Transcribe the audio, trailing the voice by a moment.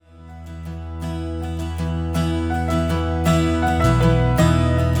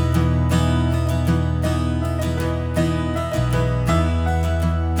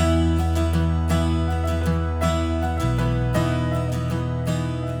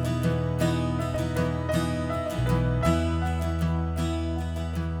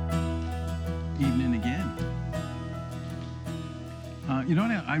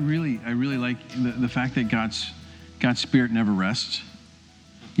I really like the fact that God's Spirit never rests,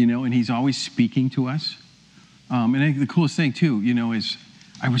 and He's always speaking to us. And I think the coolest thing too, is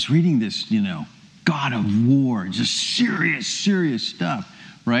I was reading this, God of War, just serious stuff,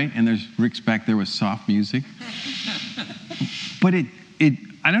 right? And there's Rick's back there with soft music. But I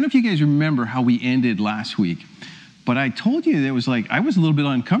don't know if you guys remember how we ended last week, but I told you that it was like, I was a little bit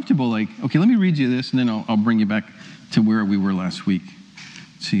uncomfortable, like, okay, let me read you this, and then I'll bring you back to where we were last week.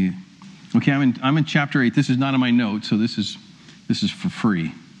 Let's see. Okay, I'm in chapter 8. This is not in my notes, so this is for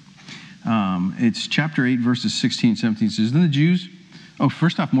free. It's chapter 8, verses 16, 17. It says, then the Jews,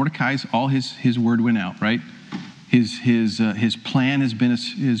 first off, Mordecai's, all his word went out, right? His plan has been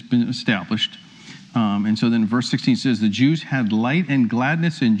established. And so then verse 16 says, the Jews had light and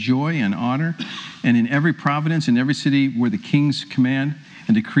gladness and joy and honor, and in every province, in every city where the king's command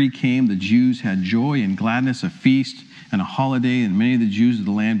and decree came, the Jews had joy and gladness, a feast and a holiday, and many of the Jews of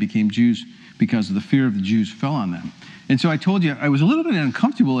the land became Jews because of the fear of the Jews fell on them. And so I told you, I was a little bit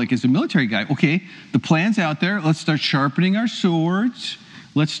uncomfortable, like as a military guy. Okay, the plan's out there. Let's start sharpening our swords.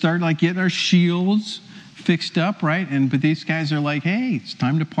 Let's start like getting our shields fixed up, right? But these guys are like, hey, it's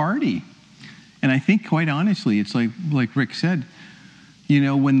time to party. And I think, quite honestly, it's like Rick said,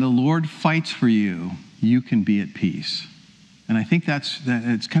 when the Lord fights for you, you can be at peace. And I think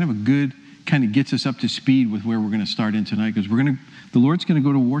it's kind of a good, kind of gets us up to speed with where we're going to start in tonight, because the Lord's going to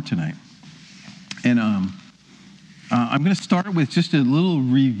go to war tonight. And I'm going to start with just a little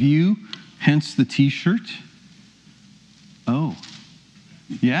review, hence the T-shirt. Oh,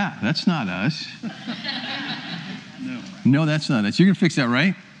 yeah, that's not us. No, that's not us. You're going to fix that,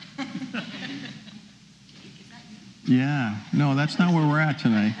 right? Yeah, no, that's not where we're at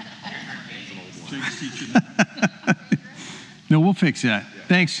tonight. No, we'll fix that.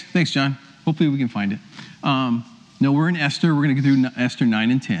 Thanks, John. Hopefully we can find it. No, we're in Esther. We're going to go through Esther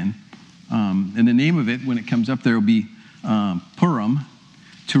 9 and 10. And the name of it, when it comes up there, will be Purim,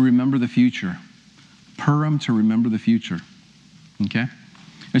 to remember the future. Purim, to remember the future. Okay?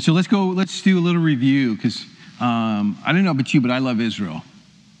 And so let's do a little review, because I don't know about you, but I love Israel.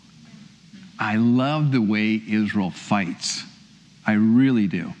 I love the way Israel fights. I really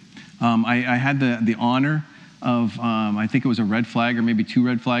do. I had the honor of, I think it was a red flag or maybe 2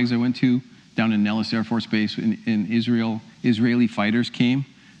 red flags I went to down in Nellis Air Force Base in Israel. Israeli fighters came,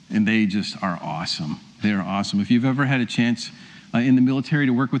 and they just are awesome. They are awesome. If you've ever had a chance in the military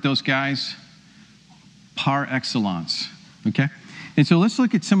to work with those guys, par excellence, okay? And so let's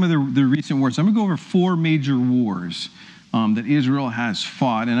look at some of the recent wars. I'm going to go over 4 major wars that Israel has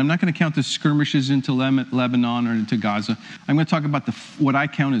fought. And I'm not going to count the skirmishes into Lebanon or into Gaza. I'm going to talk about what I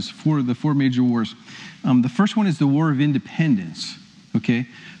count as the 4 major wars. The first one is the War of Independence, okay?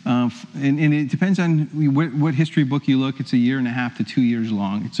 And it depends on what history book you look. It's 1.5 to 2 years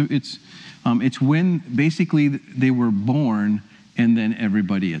long. It's when basically they were born and then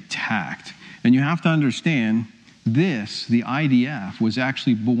everybody attacked. And you have to understand, the IDF, was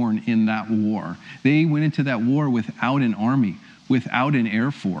actually born in that war. They went into that war without an army, without an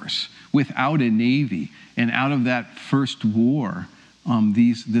air force, without a navy. And out of that first war,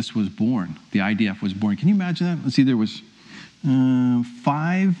 this was born. The IDF was born. Can you imagine that? Let's see, there was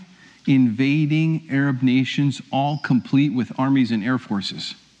 5 invading Arab nations, all complete with armies and air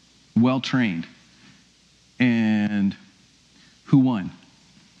forces, well-trained. And who won?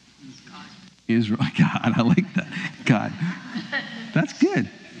 Israel. God, I like that. God. That's good.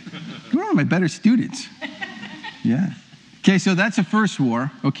 You're one of my better students. Yeah. Okay, so that's the first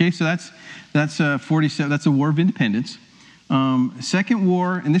war. Okay, so that's 47. That's a War of Independence. Second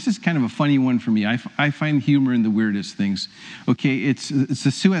war, and this is kind of a funny one for me. I find humor in the weirdest things. Okay, it's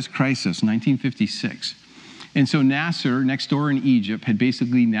the Suez Crisis, 1956. And so Nasser, next door in Egypt, had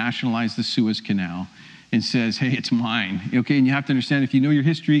basically nationalized the Suez Canal and says, hey, it's mine. Okay, and you have to understand, if you know your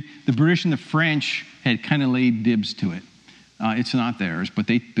history, the British and the French had kind of laid dibs to it. It's not theirs, but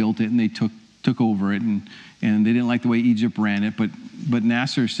they built it and they took over it, and they didn't like the way Egypt ran it, but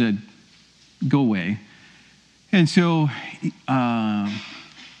Nasser said, go away. And so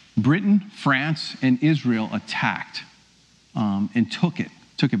Britain, France, and Israel attacked and took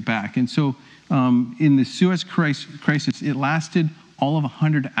it back. And so in the Suez crisis, it lasted all of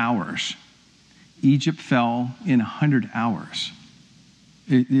 100 hours. Egypt fell in 100 hours.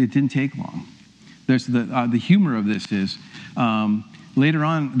 It didn't take long. There's the humor of this is, later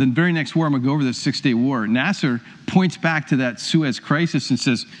on, the very next war, I'm going to go over this 6-day war, Nasser points back to that Suez crisis and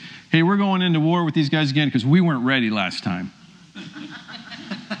says, hey, we're going into war with these guys again because we weren't ready last time.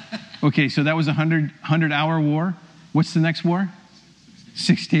 Okay, so that was a 100-hour war. What's the next war?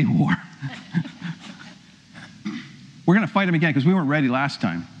 6-day war. We're going to fight them again because we weren't ready last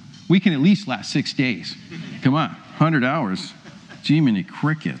time. We can at least last 6 days. Come on, 100 hours. Gee, many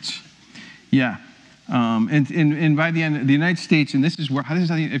crickets. Yeah. And by the end, the United States, and this is where,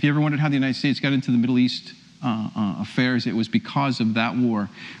 if you ever wondered how the United States got into the Middle East affairs, it was because of that war.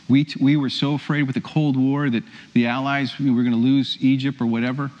 We were so afraid with the Cold War that the Allies, we were going to lose Egypt or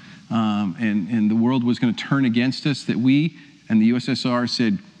whatever, and the world was going to turn against us, that we and the USSR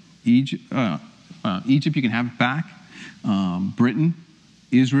said, Egypt, you can have it back. Britain,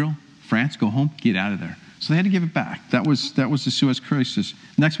 Israel, France, go home, get out of there. So they had to give it back. That was the Suez Crisis.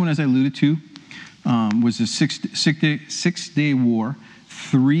 Next one, as I alluded to, was the Six-Day War.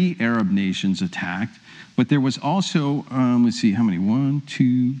 3 Arab nations attacked, but there was also, let's see, how many? 1,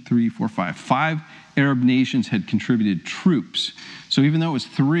 2, 3, 4, 5. 5 Arab nations had contributed troops. So even though it was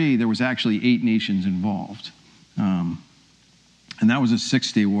 3, there was actually 8 nations involved. And that was a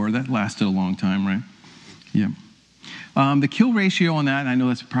 6-day war. That lasted a long time, right? Yeah. The kill ratio on that, and I know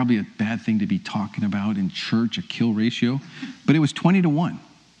that's probably a bad thing to be talking about in church, a kill ratio, but it was 20 to 1.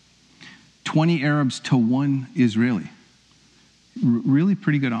 20 Arabs to 1 Israeli. Really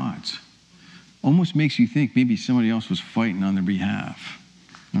pretty good odds. Almost makes you think maybe somebody else was fighting on their behalf.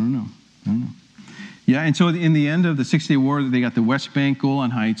 I don't know. Yeah, and so in the end of the 6-day war, they got the West Bank,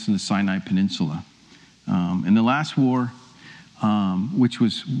 Golan Heights, and the Sinai Peninsula. And the last war, which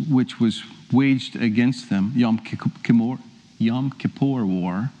was waged against them, Yom Kippur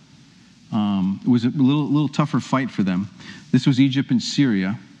War, was a little tougher fight for them. This was Egypt and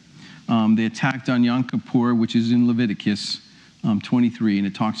Syria. They attacked on Yom Kippur, which is in Leviticus 23, and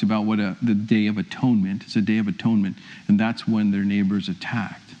it talks about the Day of Atonement. It's a Day of Atonement, and that's when their neighbors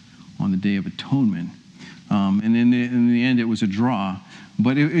attacked on the Day of Atonement. And in the end, it was a draw.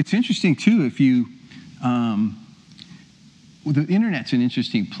 But it's interesting, too, if you... the internet's an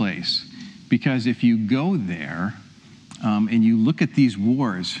interesting place, because if you go there and you look at these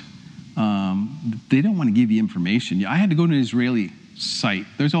wars, they don't want to give you information. I had to go to an Israeli site.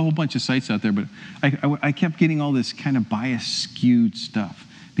 There's a whole bunch of sites out there, but I kept getting all this kind of biased, skewed stuff.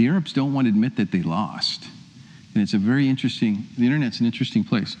 The Arabs don't want to admit that they lost. And it's the internet's an interesting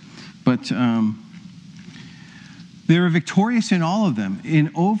place. But they were victorious in all of them.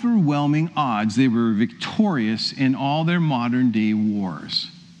 In overwhelming odds, they were victorious in all their modern day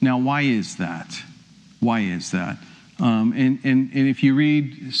wars. Now, why is that? And if you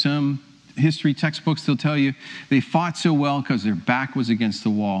read some history textbooks, they'll tell you they fought so well because their back was against the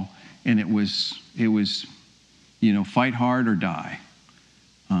wall, and it was fight hard or die.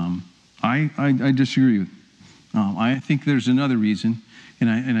 I disagree with. I think there's another reason,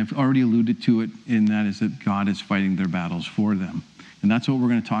 and I've already alluded to it, and that is that God is fighting their battles for them, and that's what we're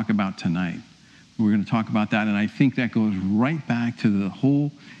going to talk about tonight. We're going to talk about that, and I think that goes right back to the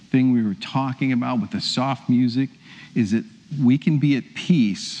whole thing we were talking about with the soft music, is that we can be at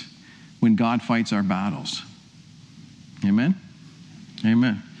peace when God fights our battles. Amen?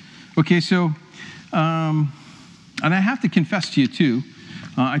 Amen. Okay, so, and I have to confess to you too,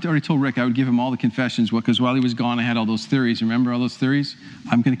 I already told Rick I would give him all the confessions, because while he was gone, I had all those theories. Remember all those theories?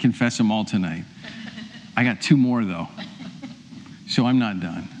 I'm going to confess them all tonight. I got 2 more, though, so I'm not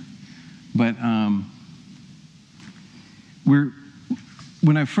done. But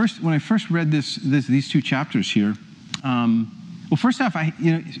when I first read these 2 chapters here, well, first off,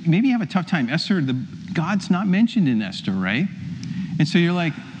 maybe you have a tough time. Esther, God's not mentioned in Esther, right? And so you're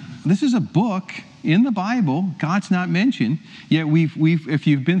like, this is a book in the Bible. God's not mentioned. Yet if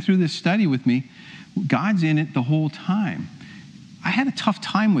you've been through this study with me, God's in it the whole time. I had a tough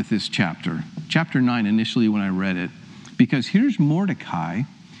time with this chapter 9 initially when I read it, because here's Mordecai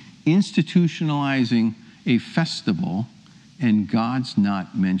institutionalizing a festival, and God's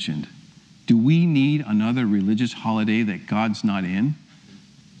not mentioned. Do we need another religious holiday that God's not in?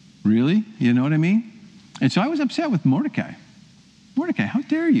 Really? You know what I mean? And so I was upset with Mordecai. Mordecai, how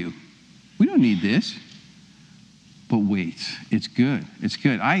dare you? We don't need this. But wait, it's good. It's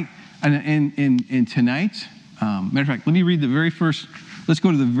good. And tonight, matter of fact, let me read let's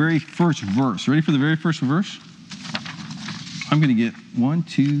go to the very first verse. Ready for the very first verse? I'm going to get 1,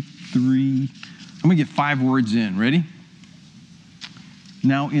 2, 3. I'm going to get 5 words in. Ready?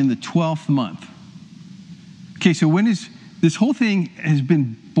 Now in the 12th month. Okay, so when is this whole thing has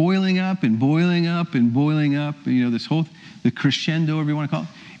been boiling up and boiling up and boiling up, the crescendo, whatever you want to call it,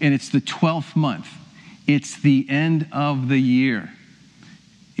 and it's the 12th month. It's the end of the year.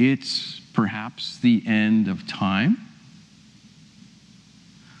 It's perhaps the end of time.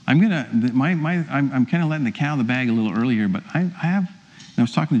 I'm kind of letting the cat out of the bag a little earlier, but I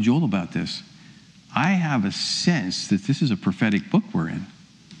was talking to Joel about this. I have a sense that this is a prophetic book we're in.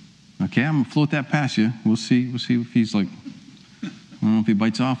 Okay, I'm going to float that past you. We'll see if he's like, I don't know if he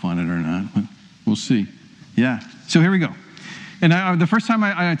bites off on it or not, but we'll see. Yeah, so here we go. And the first time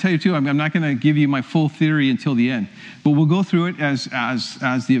I tell you too, I'm not going to give you my full theory until the end, but we'll go through it as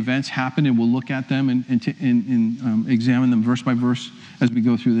the events happen, and we'll look at them and examine them verse by verse as we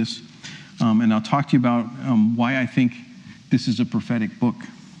go through this. And I'll talk to you about why I think this is a prophetic book.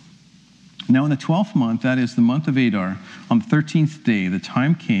 Now in the 12th month, that is the month of Adar, on the 13th day, the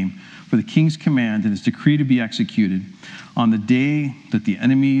time came for the king's command and his decree to be executed. On the day that the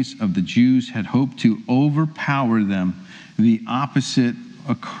enemies of the Jews had hoped to overpower them, the opposite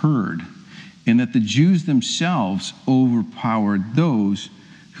occurred, in that the Jews themselves overpowered those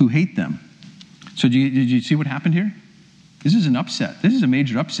who hate them. So did you see what happened here? This is an upset. This is a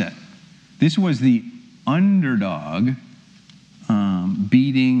major upset. This was the underdog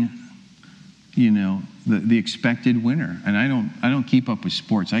beating, the expected winner. And I don't keep up with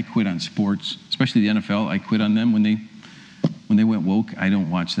sports. I quit on sports, especially the NFL. I quit on them when they went woke. I don't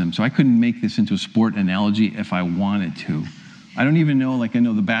watch them. So I couldn't make this into a sport analogy if I wanted to. I don't even know, I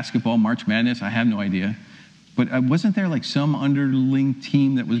know the basketball, March Madness. I have no idea. But wasn't there some underling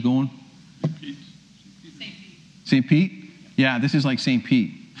team that was going? St. Pete? Yeah, this is like St.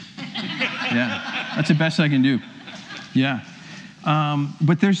 Pete. Yeah, that's the best I can do. Yeah.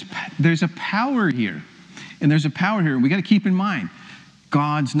 But there's a power here. And there's a power here. We got to keep in mind,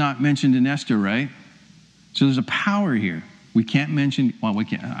 God's not mentioned in Esther, right? So there's a power here. We can't mention,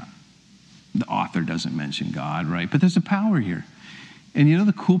 the author doesn't mention God, right? But there's a power here. And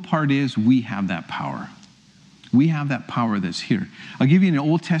the cool part is we have that power. We have that power that's here. I'll give you an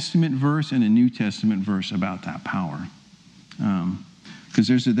Old Testament verse and a New Testament verse about that power. Because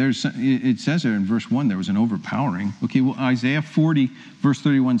it says there in verse 1, there was an overpowering. Okay, well, Isaiah 40, verse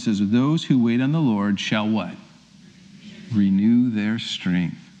 31 says, those who wait on the Lord shall what? Renew their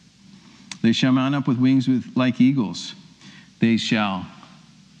strength. They shall mount up with wings like eagles. They shall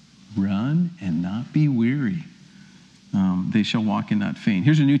run and not be weary. They shall walk and not faint.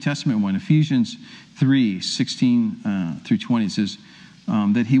 Here's a New Testament one. Ephesians 3, 16 through 20. It says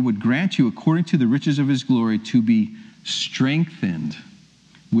that he would grant you, according to the riches of his glory, to be strengthened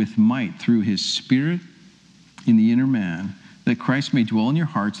with might through his Spirit in the inner man, that Christ may dwell in your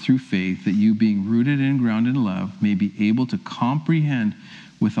hearts through faith, that you, being rooted and grounded in love, may be able to comprehend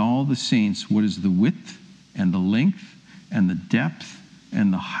with all the saints what is the width and the length and the depth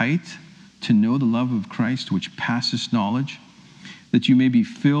and the height, to know the love of Christ which passes knowledge, that you may be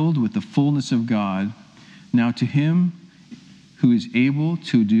filled with the fullness of God. Now to him who is able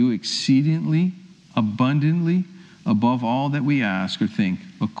to do exceedingly abundantly above all that we ask or think,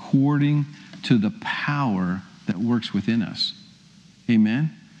 according to the power that works within us.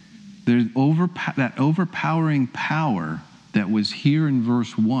 Amen? There's that overpowering power that was here in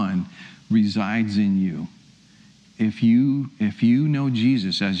verse 1 resides in you. If you know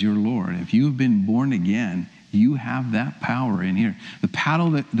Jesus as your Lord, if you've been born again, you have that power in here. The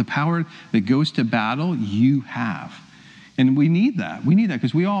power that goes to battle, you have. And we need that. We need that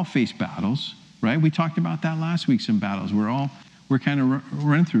because we all face battles, right? We talked about that last week, some battles we're kind of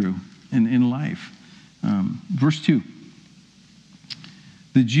run through in life. Verse 2.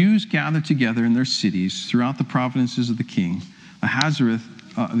 The Jews gathered together in their cities throughout the provinces of the king Ahasuerus,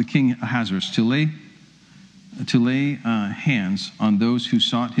 to lay hands on those who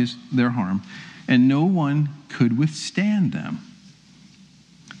sought their harm, and no one could withstand them,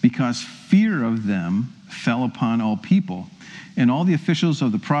 because fear of them fell upon all people. And all the officials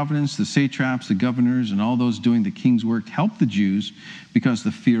of the province, the satraps, the governors, and all those doing the king's work helped the Jews, because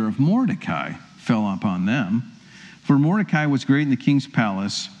the fear of Mordecai fell upon them. For Mordecai was great in the king's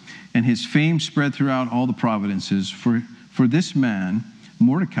palace, and his fame spread throughout all the provinces. For this man,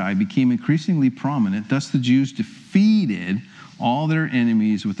 Mordecai, became increasingly prominent. Thus the Jews defeated all their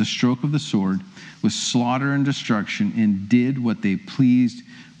enemies with the stroke of the sword, with slaughter and destruction, and did what they pleased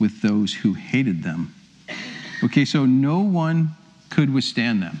with those who hated them. Okay, so no one could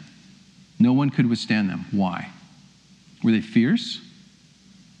withstand them. No one could withstand them. Why? Were they fierce?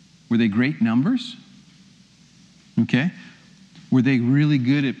 Were they great numbers? Okay. Were they really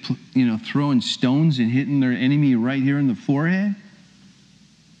good at, throwing stones and hitting their enemy right here in the forehead?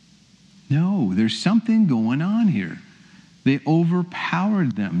 No, there's something going on here. They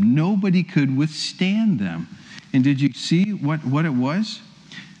overpowered them. Nobody could withstand them. And did you see what it was?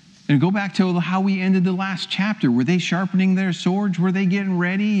 And go back to how we ended the last chapter. Were they sharpening their swords? Were they getting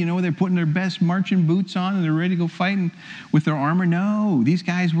ready? They're putting their best marching boots on and they're ready to go fighting with their armor? No, these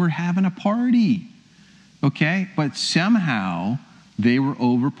guys were having a party. Okay? But somehow they were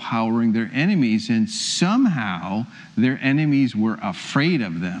overpowering their enemies, and somehow their enemies were afraid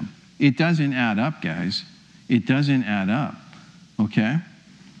of them. It doesn't add up, guys. It doesn't add up, okay?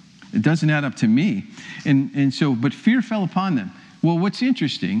 It doesn't add up to me. And so, but fear fell upon them. Well, what's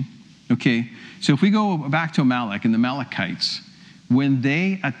interesting, okay, so if we go back to Amalek and the Amalekites, when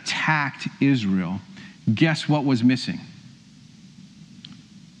they attacked Israel, guess what was missing?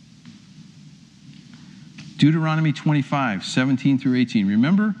 Deuteronomy 25, 17 through 18.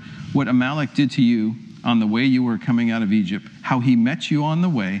 Remember what Amalek did to you on the way you were coming out of Egypt, how he met you on the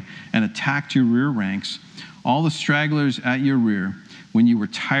way and attacked your rear ranks, all the stragglers at your rear, when you were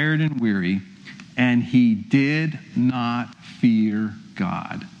tired and weary, and he did not fear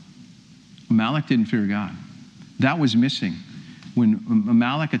God. Amalek didn't fear God. That was missing. When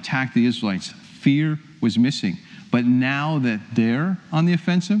Amalek attacked the Israelites, fear was missing. But now that they're on the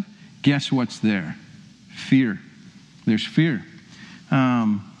offensive, guess what's there? Fear. There's fear.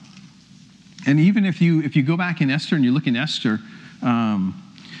 And even if you go back in Esther and you look in Esther,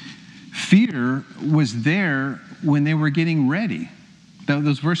 fear was there when they were getting ready.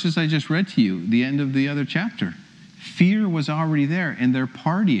 Those verses I just read to you, the end of the other chapter. Fear was already there, and they're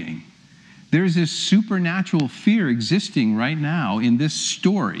partying. There's this supernatural fear existing right now in this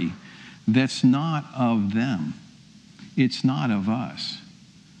story that's not of them. It's not of us.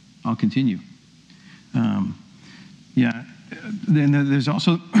 I'll continue. Then there's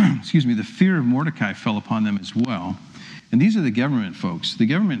also, the fear of Mordecai fell upon them as well. And these are the government folks. The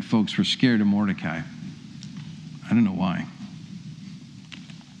government folks were scared of Mordecai. I don't know why.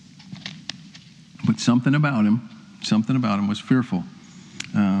 But something about him was fearful.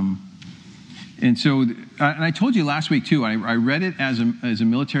 And so, and I told you last week too, I read it as a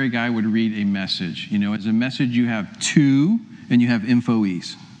military guy would read a message. You know, as a message you have to and you have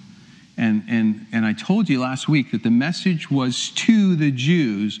infoes. And I told you last week that the message was to the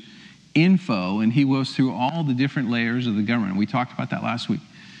Jews, info, and he goes through all the different layers of the government. We talked about that last week.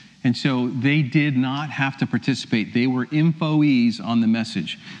 And so they did not have to participate. They were infoes on the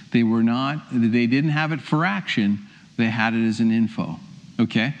message. They didn't have it for action. They had it as an info.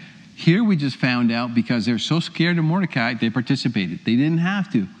 Okay? Here we just found out because they're so scared of Mordecai, they participated. They didn't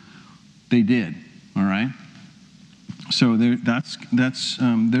have to. They did. All right? So they're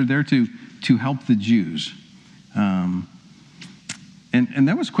there to help the Jews. And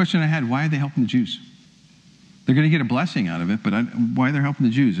that was a question I had. Why are they helping the Jews? They're going to get a blessing out of it, but why they're helping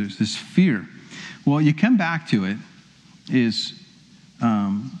the Jews? There's this fear. Well, you come back to it is,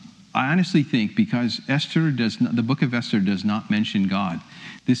 I honestly think because the book of Esther does not mention God.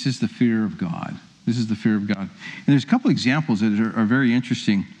 This is the fear of God. This is the fear of God. And there's a couple examples that are very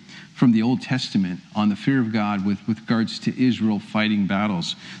interesting from the Old Testament on the fear of God with regards to Israel fighting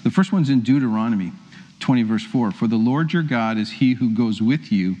battles. The first one's in Deuteronomy 20, verse 4. For the Lord your God is he who goes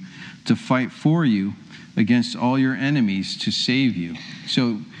with you to fight for you against all your enemies to save you.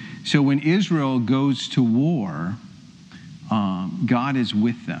 So when Israel goes to war, God is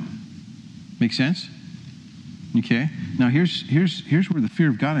with them. Make sense? Okay. Now here's where the fear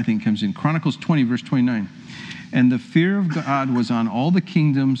of God, I think, comes in. Chronicles 20, verse 29. And the fear of God was on all the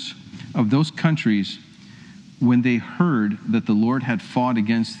kingdoms of those countries when they heard that the Lord had fought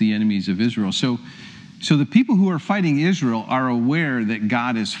against the enemies of Israel. So the people who are fighting Israel are aware that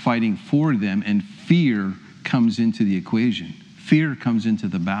God is fighting for them, and fear comes into the equation. Fear comes into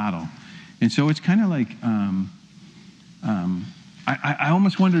the battle. And so it's kind of like, I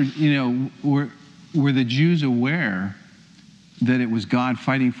almost wondered, were the Jews aware that it was God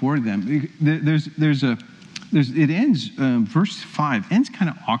fighting for them? It ends, verse 5, ends kind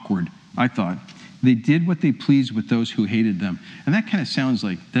of awkward, I thought. They did what they pleased with those who hated them. And that kind of sounds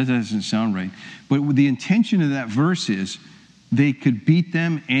like, that doesn't sound right. But the intention of that verse is they could beat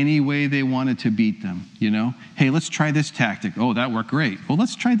them any way they wanted to beat them, Hey, let's try this tactic. Oh, that worked great. Well,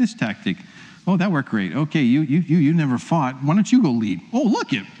 let's try this tactic. Oh, that worked great. Okay, you never fought. Why don't you go lead? Oh, look,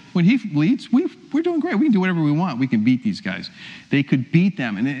 when he leads, we're doing great. We can do whatever we want. We can beat these guys. They could beat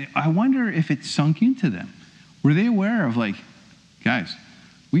them. And I wonder if it sunk into them. Were they aware of guys,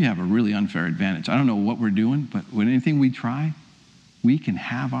 we have a really unfair advantage. I don't know what we're doing, but with anything we try, we can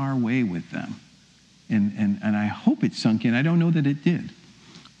have our way with them. And I hope it sunk in. I don't know that it did,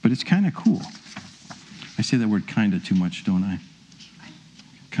 but it's kind of cool. I say that word kind of too much, don't I?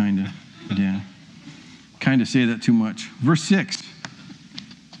 Kind of, yeah. Kind of say that too much. Verse 6.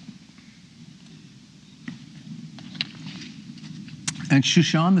 And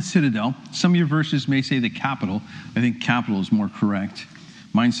Shushan the citadel, some of your verses may say the capital. I think capital is more correct.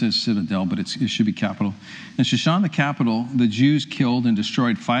 Mine says citadel, but it should be capital. And Shushan the capital, the Jews killed and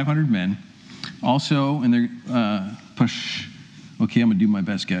destroyed 500 men. Also in their, I'm going to do my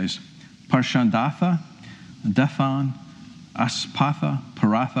best, guys. Parshandatha, Dathan, Aspatha,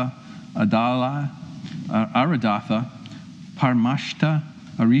 Paratha, Aradatha, Parmashta,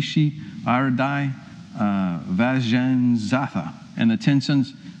 Arishi, Aradai, Vajanzatha, and the 10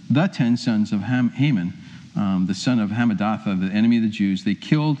 sons of Haman, the son of Hamadatha, the enemy of the Jews. They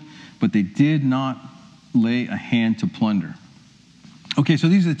killed, but they did not lay a hand to plunder. Okay, so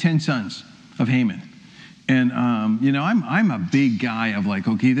these are the 10 sons of Haman. And, I'm a big guy of like,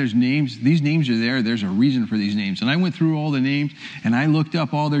 okay, there's names. These names are there. There's a reason for these names. And I went through all the names, and I looked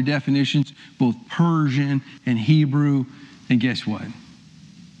up all their definitions, both Persian and Hebrew. And guess what?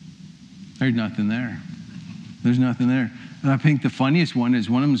 There's nothing there. There's nothing there. And I think the funniest one is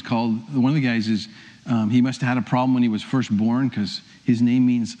one of the guys is, he must have had a problem when he was first born because his name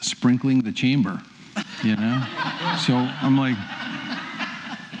means sprinkling the chamber, So I'm like,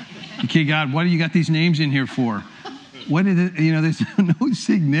 okay, God, what do you got these names in here for? What is it? There's no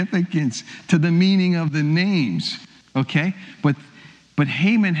significance to the meaning of the names, okay? But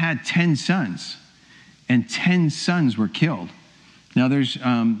Haman had 10 sons, and 10 sons were killed. Now there's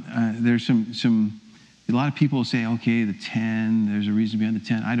some a lot of people say, okay, the 10. There's a reason behind the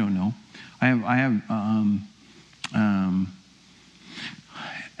 10. I don't know. I have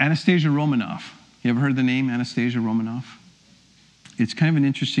Anastasia Romanoff. You ever heard the name Anastasia Romanoff? It's kind of an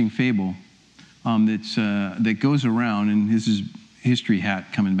interesting fable that goes around, and this is history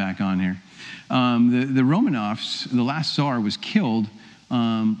hat coming back on here. The Romanovs, the last Tsar, was killed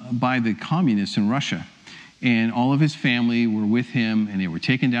by the communists in Russia. And all of his family were with him, and they were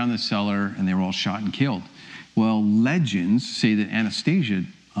taken down the cellar, and they were all shot and killed. Well, legends say that Anastasia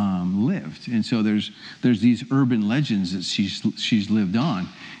lived. And so there's these urban legends that she's lived on.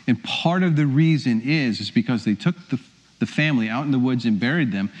 And part of the reason is because they took the family out in the woods and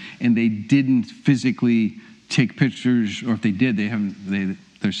buried them, and they didn't physically take pictures, or if they did,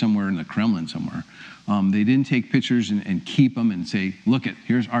 they're somewhere in the Kremlin somewhere. They didn't take pictures and keep them and say, look,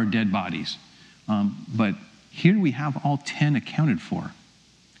 here's our dead bodies. But here we have all 10 accounted for.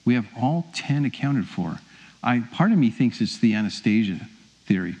 We have all 10 accounted for. Part of me thinks it's the Anastasia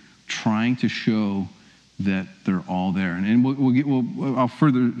theory, trying to show that they're all there. And I'll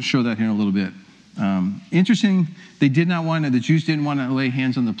further show that here in a little bit. Interesting, the Jews didn't want to lay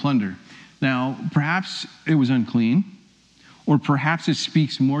hands on the plunder. Now, perhaps it was unclean, or perhaps it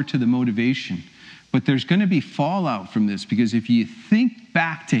speaks more to the motivation. But there's going to be fallout from this, because if you think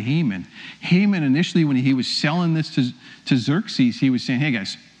back to Haman initially, when he was selling this to Xerxes, he was saying, hey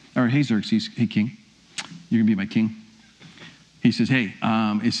guys, or hey Xerxes, hey king, you're going to be my king. He says, hey,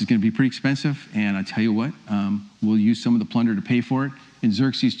 this is going to be pretty expensive, and I tell you what, we'll use some of the plunder to pay for it. And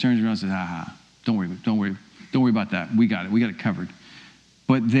Xerxes turns around and says, don't worry about that. We got it covered.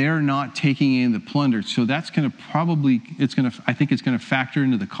 But they're not taking in the plunder, so that's going to I think it's going to factor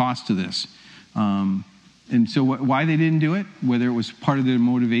into the cost of this. And so why they didn't do it, whether it was part of their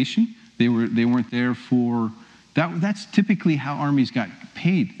motivation, they weren't there for that. That's typically how armies got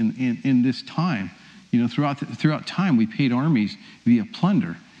paid in this time. Throughout time, we paid armies via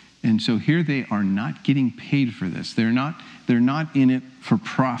plunder. And so here they are not getting paid for this. They're not in it for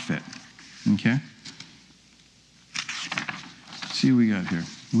profit. Okay? Let's see what we got here.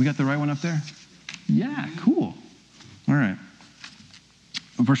 We got the right one up there? Yeah, cool. All right.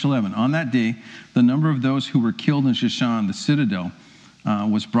 Verse 11, on that day, the number of those who were killed in Shushan, the citadel,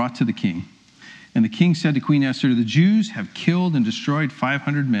 was brought to the king. And the king said to Queen Esther, the Jews have killed and destroyed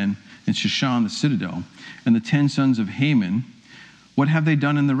 500 men in Shushan, the citadel, and the 10 sons of Haman. What have they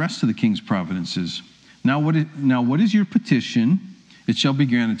done in the rest of the king's provinces? Now what is your petition? It shall be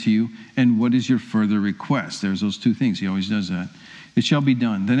granted to you. And what is your further request? There's those two things. He always does that. It shall be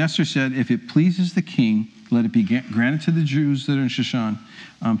done. Then Esther said, if it pleases the king, let it be granted to the Jews that are in Shushan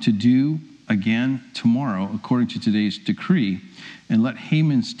to do again tomorrow, according to today's decree, and let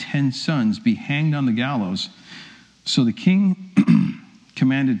Haman's 10 sons be hanged on the gallows. So the king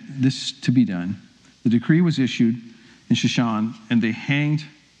commanded this to be done. The decree was issued in Shushan, and they hanged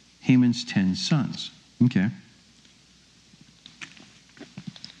Haman's 10 sons. Okay.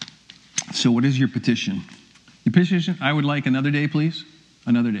 So what is your petition? Your petition, I would like another day, please.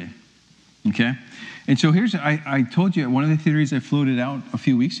 Another day. Okay? And so I told you, one of the theories I floated out a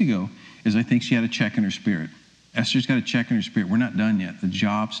few weeks ago is I think she had a check in her spirit. Esther's got a check in her spirit. We're not done yet. The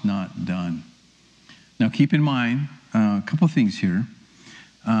job's not done. Now keep in mind a couple of things here.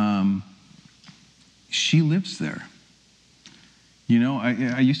 She lives there.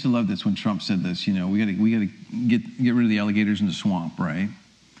 I used to love this when Trump said this. We got to get rid of the alligators in the swamp, right?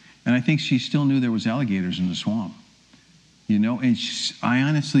 And I think she still knew there was alligators in the swamp. And I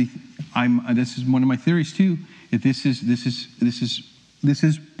honestly, this is one of my theories too. If this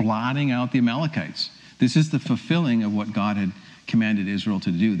is blotting out the Amalekites. This is the fulfilling of what God commanded Israel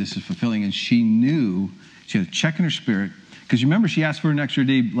to do. This is fulfilling. And she knew, she had a check in her spirit. Because you remember, she asked for an extra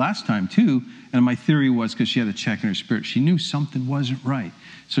day last time too. And my theory was because she had a check in her spirit. She knew something wasn't right.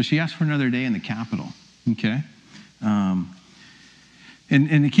 So she asked for another day in the capital. Okay?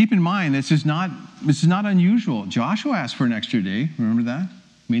 And keep in mind, this is not unusual. Joshua asked for an extra day. Remember that?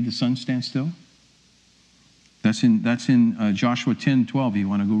 Made the sun stand still. That's in Joshua 10:12. If you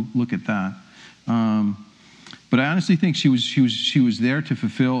want to go look at that. But I honestly think she was there to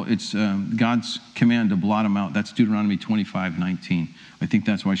fulfill God's command to blot them out. That's Deuteronomy 25:19. I think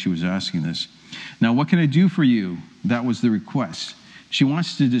that's why she was asking this. Now, what can I do for you? That was the request. She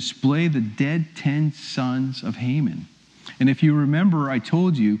wants to display the dead 10 sons of Haman. And if you remember, I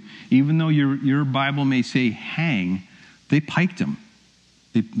told you, even though your Bible may say hang, they piked them.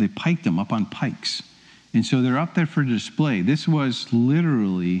 They piked them up on pikes. And so they're up there for display. This was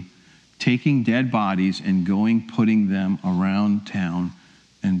literally taking dead bodies and putting them around town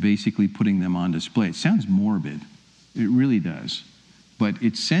and basically putting them on display. It sounds morbid. It really does. But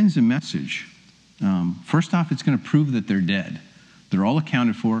it sends a message. First off, it's going to prove that they're dead. They're all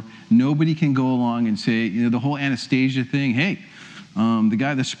accounted for. Nobody can go along and say, the whole Anastasia thing, hey,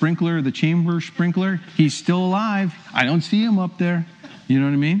 the sprinkler, the chamber sprinkler, he's still alive. I don't see him up there. You know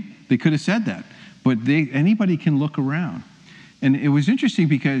what I mean? They could have said that. But anybody can look around. And it was interesting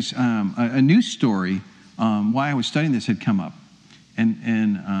because a news story, while I was studying this, had come up.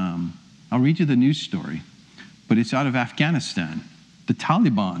 And I'll read you the news story. But it's out of Afghanistan. The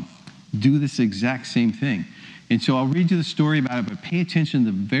Taliban do this exact same thing. And so I'll read you the story about it, but pay attention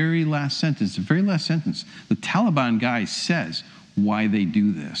to the very last sentence. The very last sentence. The Taliban guy says why they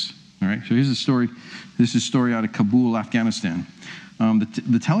do this. All right, so here's the story. This is a story out of Kabul, Afghanistan.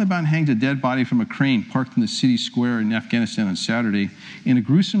 The Taliban hanged a dead body from a crane parked in the city square in Afghanistan on Saturday in a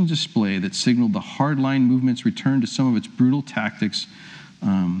gruesome display that signaled the hardline movement's return to some of its brutal tactics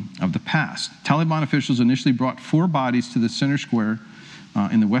of the past. Taliban officials initially brought 4 bodies to the center square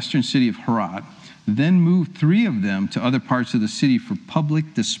in the western city of Herat, then moved 3 of them to other parts of the city for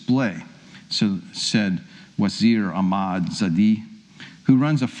public display, so said Wazir Ahmad Zadi, who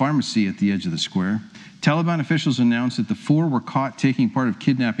runs a pharmacy at the edge of the square. Taliban officials announced that the 4 were caught taking part of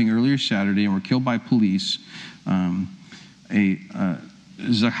kidnapping earlier Saturday and were killed by police.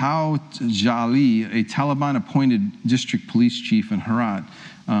 Zahaw Jali, a Taliban-appointed district police chief in Herat,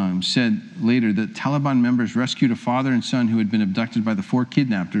 said later that Taliban members rescued a father and son who had been abducted by the 4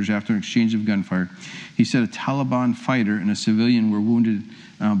 kidnappers after an exchange of gunfire. He said a Taliban fighter and a civilian were wounded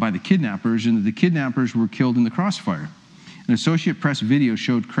by the kidnappers, and that the kidnappers were killed in the crossfire. An Associated Press video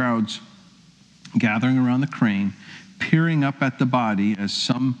showed crowds gathering around the crane, peering up at the body as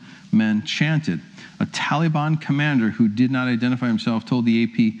some men chanted. A Taliban commander who did not identify himself told the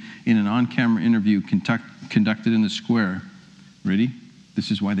AP in an on-camera interview conducted in the square, ready?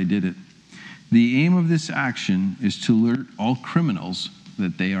 This is why they did it. The aim of this action is to alert all criminals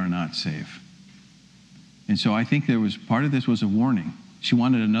that they are not safe. And so I think part of this was a warning. She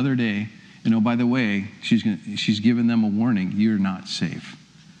wanted another day, and oh, by the way, she's given them a warning. You're not safe.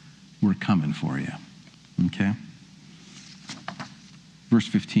 We're coming for you. Okay? Verse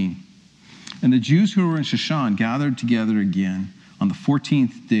 15. And the Jews who were in Shushan gathered together again on the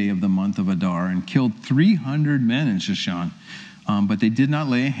 14th day of the month of Adar and killed 300 men in Shushan, but they did not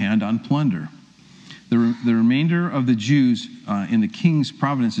lay a hand on plunder. The remainder of the Jews in the king's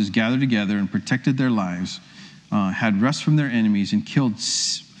provinces gathered together and protected their lives, had rest from their enemies, and killed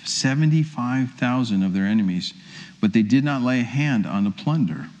 75,000 of their enemies, but they did not lay a hand on the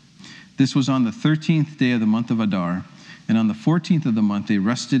plunder. This was on the 13th day of the month of Adar, and on the 14th of the month they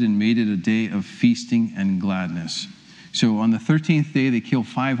rested and made it a day of feasting and gladness. So on the 13th day they killed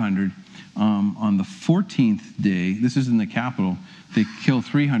 500. On the 14th day, this is in the capital, they killed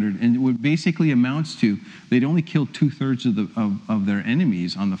 300. And what basically amounts to, they'd only killed 2/3 of their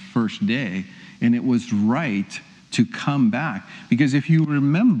enemies on the first day, and it was right to come back. Because if you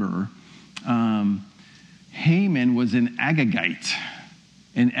remember, Haman was an Agagite.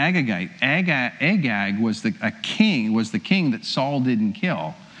 An Agagite. Agag was the king that Saul didn't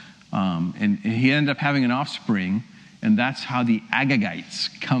kill. And he ended up having an offspring, and that's how the Agagites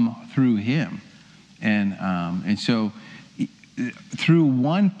come through him. And so through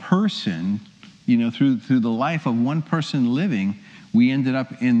one person, through the life of one person living, we ended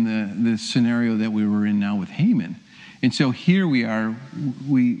up in the scenario that we were in now with Haman. And so here we are,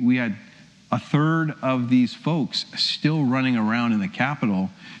 we had 1/3 of these folks still running around in the capital.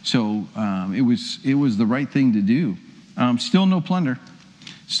 So it was the right thing to do. Still no plunder.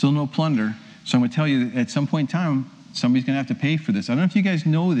 Still no plunder. So I'm going to tell you that at some point in time, somebody's going to have to pay for this. I don't know if you guys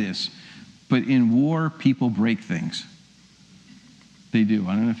know this, but in war, people break things. They do.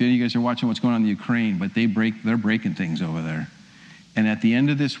 I don't know if any of you guys are watching what's going on in the Ukraine, but they're breaking things over there. And at the end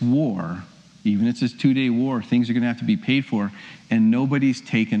of this war, even if it's this 2-day war, things are going to have to be paid for, and nobody's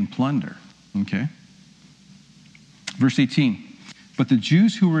taken plunder. Okay? Verse 18. But the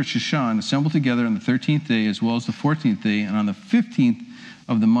Jews who were at Shushan assembled together on the 13th day as well as the 14th day, and on the 15th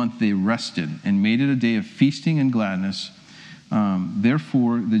of the month they rested and made it a day of feasting and gladness.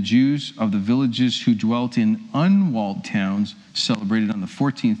 Therefore, the Jews of the villages who dwelt in unwalled towns celebrated on the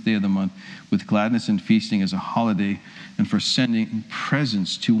 14th day of the month with gladness and feasting as a holiday and for sending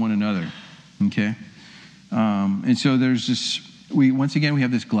presents to one another. Okay? And so there's this, once again, we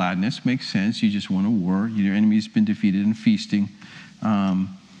have this gladness. Makes sense. You just won a war. Your enemy's been defeated, and feasting.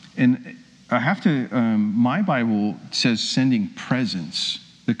 And I have to, my Bible says sending presents.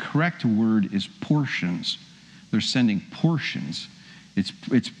 The correct word is portions. They're sending portions.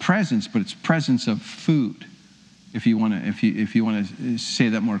 It's presents, but it's presents of food. If you want to say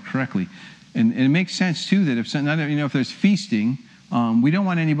that more correctly, and it makes sense too that if there's feasting, we don't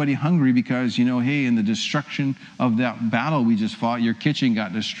want anybody hungry because hey, in the destruction of that battle we just fought, your kitchen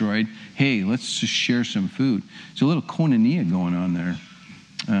got destroyed. Hey, let's just share some food. So a little koinonia going on there,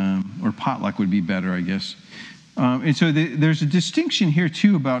 or potluck would be better, I guess. And so there's a distinction here,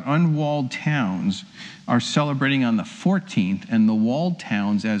 too, about unwalled towns are celebrating on the 14th, and the walled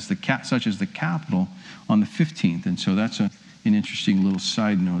towns, such as the capital, on the 15th. And so that's an interesting little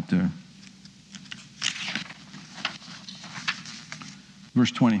side note there.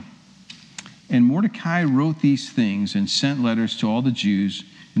 Verse 20. And Mordecai wrote these things and sent letters to all the Jews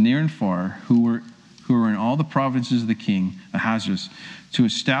near and far who were in all the provinces of the king Ahasuerus, to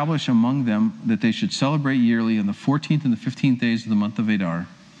establish among them that they should celebrate yearly on the 14th and the 15th days of the month of Adar,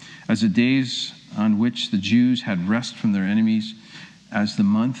 as the days on which the Jews had rest from their enemies, as the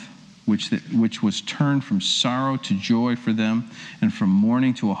month which was turned from sorrow to joy for them, and from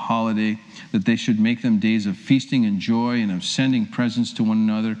mourning to a holiday, that they should make them days of feasting and joy, and of sending presents to one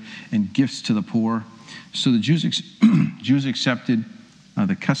another and gifts to the poor. So the Jews accepted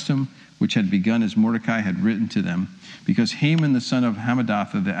the custom which had begun as Mordecai had written to them, because Haman the son of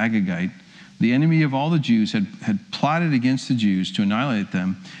Hammedatha the Agagite, the enemy of all the Jews, had plotted against the Jews to annihilate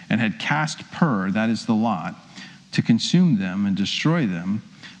them, and had cast pur, that is the lot, to consume them and destroy them.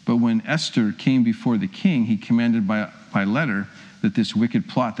 But when Esther came before the king, he commanded by letter that this wicked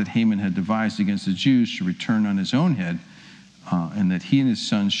plot that Haman had devised against the Jews should return on his own head, and that he and his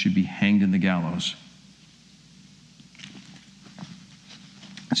sons should be hanged in the gallows.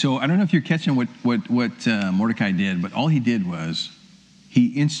 So I don't know if you're catching what Mordecai did, but all he did was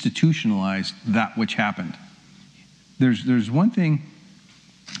he institutionalized that which happened. There's one thing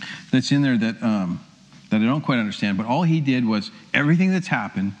that's in there that I don't quite understand, but all he did was everything that's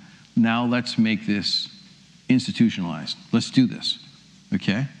happened, now let's make this institutionalized. Let's do this.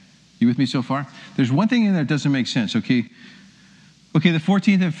 Okay? You with me so far? There's one thing in there that doesn't make sense. Okay, the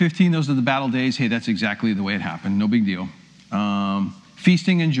 14th and 15th, those are the battle days. Hey, that's exactly the way it happened. No big deal.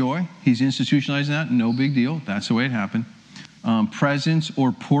 Feasting and joy, he's institutionalizing that. No big deal. That's the way it happened. Presents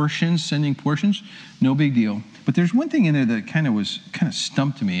or portions, sending portions, no big deal. But there's one thing in there that kind of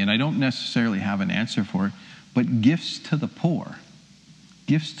stumped me, and I don't necessarily have an answer for it, but gifts to the poor.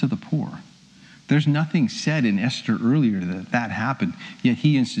 Gifts to the poor. There's nothing said in Esther earlier that happened, yet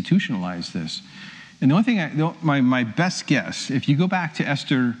he institutionalized this. And the only thing, my best guess, if you go back to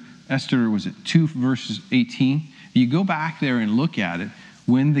Esther, was it 2 verses 18? You go back there and look at it.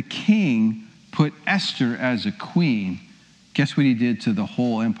 When the king put Esther as a queen, guess what he did to the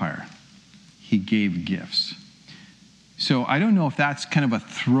whole empire? He gave gifts. So I don't know if that's kind of a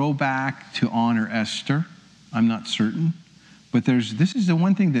throwback to honor Esther. I'm not certain. But this is the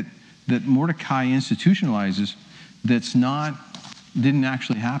one thing that Mordecai institutionalizes didn't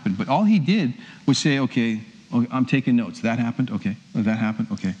actually happen. But all he did was say, okay, I'm taking notes. That happened? Okay. That happened?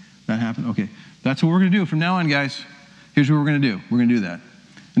 Okay. That happened? Okay. That's what we're going to do from now on, guys. Here's what we're going to do. We're going to do that.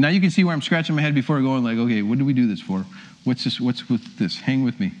 And now you can see where I'm scratching my head before going like, okay, what do we do this for? What's this? What's with this? Hang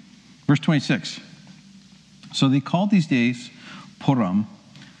with me. Verse 26. So they called these days Purim,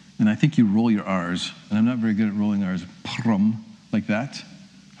 and I think you roll your R's, and I'm not very good at rolling R's. Purim, like that.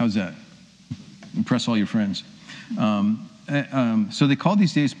 How's that? Impress all your friends. So they called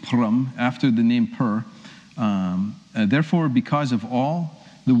these days Purim, after the name Pur. Therefore, because of all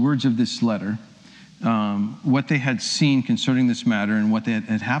the words of this letter, what they had seen concerning this matter and what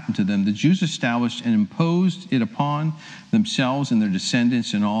had happened to them, the Jews established and imposed it upon themselves and their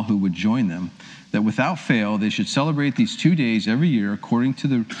descendants and all who would join them, that without fail they should celebrate these 2 days every year according to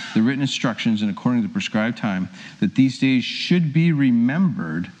the written instructions and according to the prescribed time, that these days should be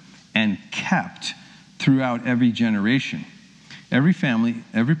remembered and kept throughout every generation. every family,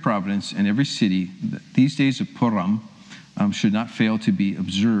 every province, and every city, these days of Purim should not fail to be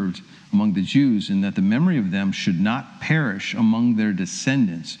observed among the Jews, and that the memory of them should not perish among their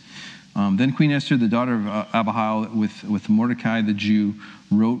descendants. Then Queen Esther, the daughter of Abihail, with Mordecai the Jew,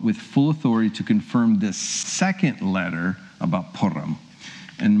 wrote with full authority to confirm this second letter about Purim.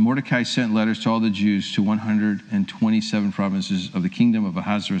 And Mordecai sent letters to all the Jews to 127 provinces of the kingdom of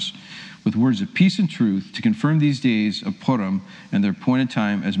Ahasuerus with words of peace and truth to confirm these days of Purim and their appointed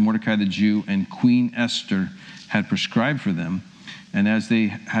time as Mordecai the Jew and Queen Esther had prescribed for them, and as they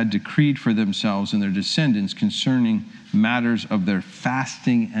had decreed for themselves and their descendants concerning matters of their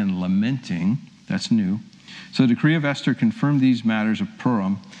fasting and lamenting. That's new. So the decree of Esther confirmed these matters of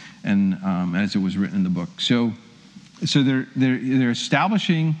Purim, and as it was written in the book. So they're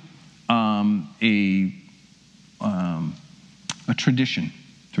establishing a tradition.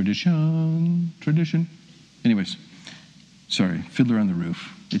 Tradition. Anyways, sorry, Fiddler on the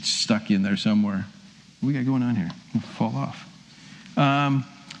Roof. It's stuck in there somewhere. What we got going on here? It'll fall off.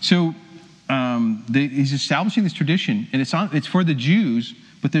 He's establishing this tradition, and it's for the Jews,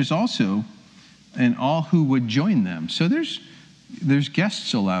 but there's also and all who would join them. So there's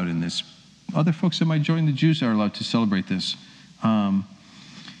guests allowed in this. Other folks that might join the Jews are allowed to celebrate this, and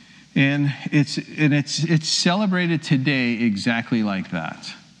it's celebrated today exactly like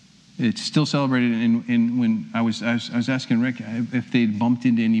that. It's still celebrated. In when I was asking Rick if they'd bumped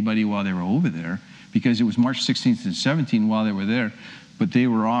into anybody while they were over there, because it was March 16th and 17th while they were there, but they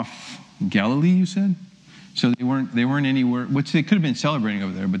were off Galilee, you said? So they weren't anywhere, which they could have been celebrating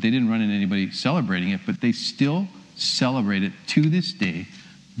over there, but they didn't run into anybody celebrating it, but they still celebrate it to this day,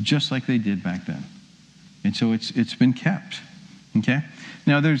 just like they did back then. And so it's been kept, okay?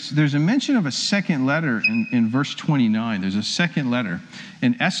 Now there's a mention of a second letter in verse 29. There's a second letter,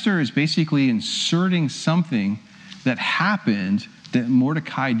 and Esther is basically inserting something that happened that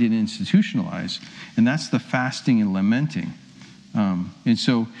Mordecai didn't institutionalize, and that's the fasting and lamenting. And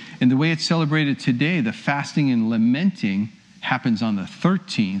the way it's celebrated today, the fasting and lamenting happens on the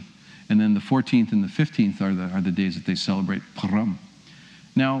 13th, and then the 14th and the 15th are the days that they celebrate Purim.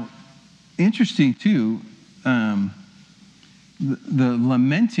 Now, interesting too, the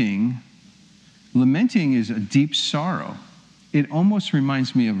lamenting is a deep sorrow. It almost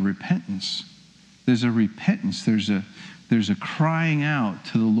reminds me of repentance. There's a repentance. There's a crying out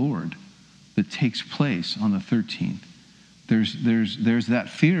to the Lord that takes place on the 13th. There's that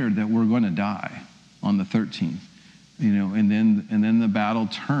fear that we're going to die on the 13th, and then the battle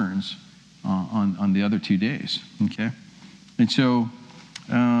turns on the other 2 days. Okay, and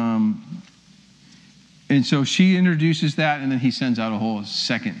so she introduces that, and then he sends out a whole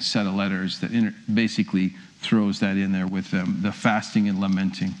second set of letters that basically throws that in there with the fasting and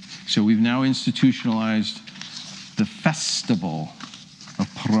lamenting. So we've now institutionalized the festival of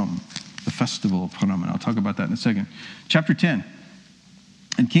Purim. The festival of Purim, and I'll talk about that in a second. Chapter 10.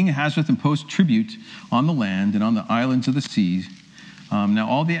 And King Ahasuerus imposed tribute on the land and on the islands of the sea. Now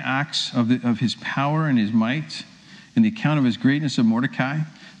all the acts of his power and his might, and the account of his greatness of Mordecai,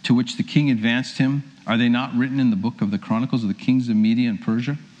 to which the king advanced him, are they not written in the book of the Chronicles of the kings of Media and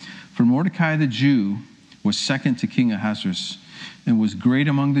Persia? For Mordecai the Jew was second to King Ahasuerus, and was great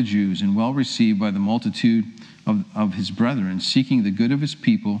among the Jews, and well received by the multitude of his brethren, seeking the good of his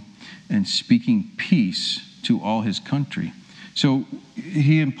people, and speaking peace to all his country. So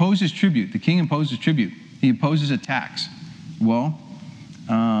he imposes tribute. The king imposes tribute. He imposes a tax. Well,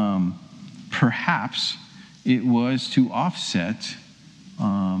 perhaps it was to offset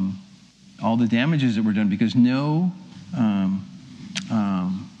all the damages that were done, because no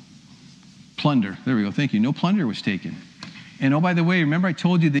plunder. There we go. Thank you. No plunder was taken. And oh, by the way, remember I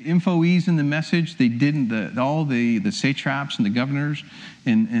told you the infoes in the message, they didn't, all the satraps and the governors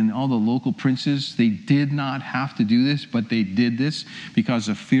and all the local princes, they did not have to do this, but they did this because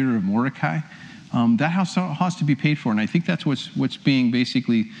of fear of Mordecai. That house has to be paid for, and I think that's what's being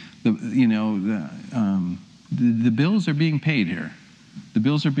basically, the bills are being paid here. The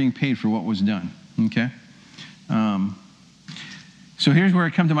bills are being paid for what was done, okay? So here's where I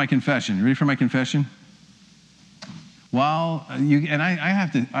come to my confession. Ready for my confession? While you and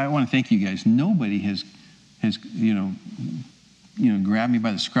I want to thank you guys. Nobody has grabbed me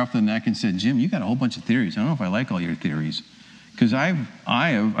by the scruff of the neck and said, "Jim, you got a whole bunch of theories. I don't know if I like all your theories," because I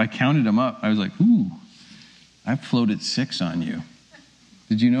counted them up. I was like, "Ooh, I floated 6 on you."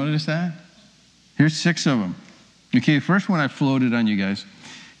 Did you notice that? Here's 6 of them. Okay, the first one I floated on you guys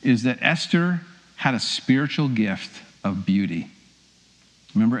is that Esther had a spiritual gift of beauty.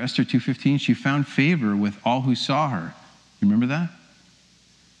 Remember Esther 2:15? She found favor with all who saw her. Remember that?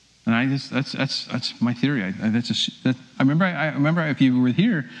 And that's my theory. I remember if you were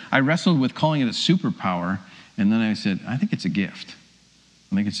here, I wrestled with calling it a superpower, and then I said, I think it's a gift.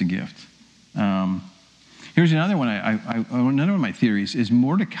 I think it's a gift. Here's another one. Another one of my theories is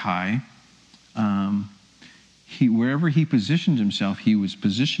Mordecai. Wherever he positioned himself, he was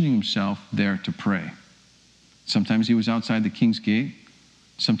positioning himself there to pray. Sometimes he was outside the king's gate.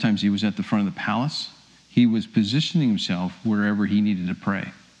 Sometimes he was at the front of the palace. He was positioning himself wherever he needed to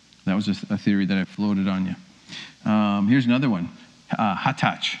pray. That was a theory that I floated on you. Here's another one.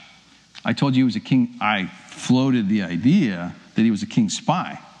 Hathach. I told you he was a king. I floated the idea that he was a king's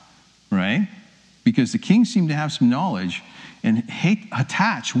spy, right? Because the king seemed to have some knowledge, and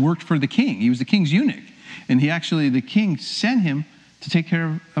Hathach worked for the king. He was the king's eunuch. And the king sent him to take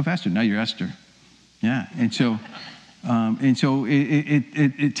care of Esther. Now you're Esther. Yeah. And so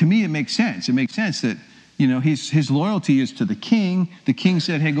to me, it makes sense. It makes sense that, his loyalty is to the king. The king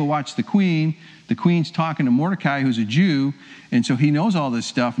said, hey, go watch the queen. The queen's talking to Mordecai, who's a Jew. And so he knows all this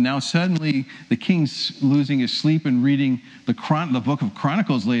stuff. Now suddenly the king's losing his sleep and reading the book of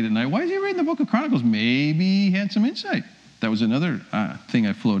Chronicles late at night. Why is he reading the book of Chronicles? Maybe he had some insight. That was another thing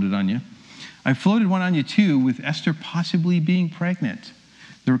I floated on you. I floated one on you too with Esther possibly being pregnant.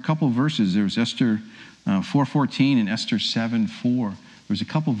 There were a couple of verses. There was Esther 4:14 and Esther 7:4. There's a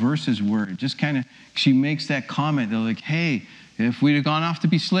couple verses where it just she makes that comment. They're like, hey, if we'd have gone off to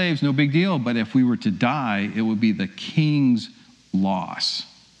be slaves, no big deal. But if we were to die, it would be the king's loss.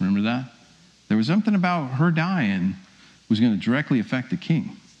 Remember that? There was something about her dying was going to directly affect the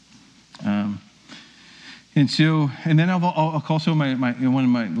king. And then I'll also one of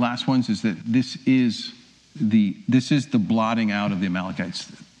my last ones is that this is the blotting out of the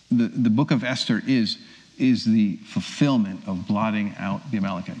Amalekites. The book of Esther is the fulfillment of blotting out the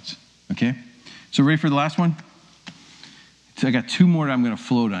Amalekites. Okay? So ready for the last one? So I got two more that I'm going to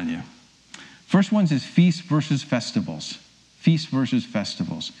float on you. First one is feast versus festivals. Feast versus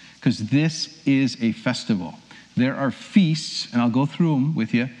festivals. Because this is a festival. There are feasts, and I'll go through them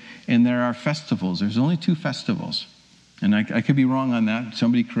with you, and there are festivals. There's only two festivals. And I could be wrong on that.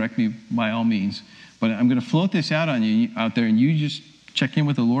 Somebody correct me by all means. But I'm going to float this out on you out there, and you just check in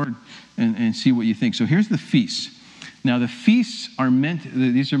with the Lord and see what you think. So here's the feasts. Now the feasts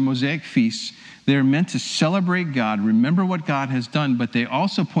these are Mosaic feasts. They're meant to celebrate God, remember what God has done, but they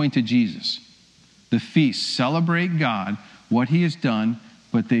also point to Jesus. The feasts celebrate God, what he has done,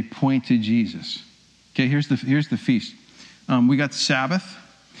 but they point to Jesus. Okay, here's the feast. We got Sabbath.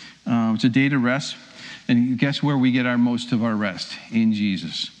 It's a day to rest. And guess where we get most of our rest? In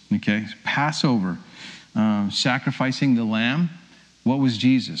Jesus. Okay, Passover, sacrificing the lamb. What was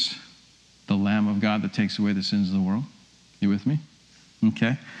Jesus? The Lamb of God that takes away the sins of the world. You with me?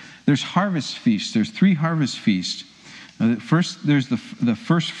 Okay. There's harvest feasts. There's 3 harvest feasts. First, there's the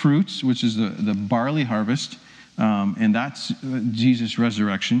first fruits, which is the barley harvest, and that's Jesus'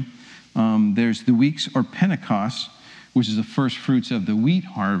 resurrection. There's the weeks or Pentecost, which is the first fruits of the wheat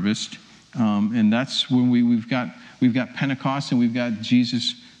harvest, and that's when we've got Pentecost and we've got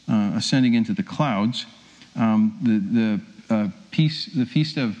Jesus ascending into the clouds. The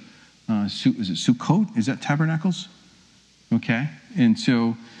feast of is it Sukkot? Is that Tabernacles? Okay, and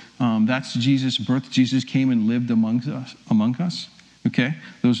so that's Jesus' birth. Jesus came and lived among us. Okay,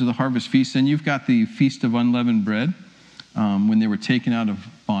 those are the harvest feasts. Then you've got the Feast of Unleavened Bread when they were taken out of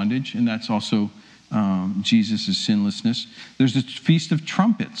bondage, and that's also Jesus' sinlessness. There's the Feast of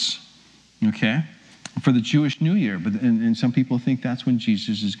Trumpets. Okay, for the Jewish New Year, and some people think that's when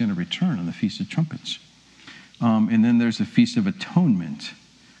Jesus is going to return on the Feast of Trumpets. And then there's the Feast of Atonement,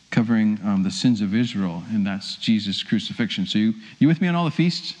 covering the sins of Israel, and that's Jesus' crucifixion. So you with me on all the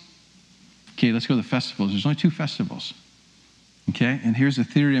feasts? Okay, let's go to the festivals. There's only 2 festivals. Okay, and here's a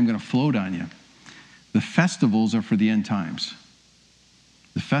theory I'm going to float on you. The festivals are for the end times.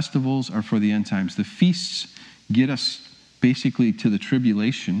 The festivals are for the end times. The feasts get us basically to the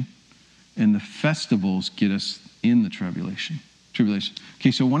tribulation, and the festivals get us in the tribulation.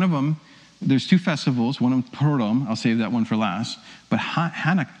 Okay, so one of them, there's 2 festivals. One of them, Purim. I'll save that one for last. But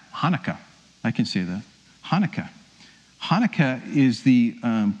Hanukkah, I can say that. Hanukkah is the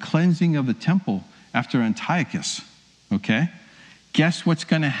cleansing of the temple after Antiochus. Okay? Guess what's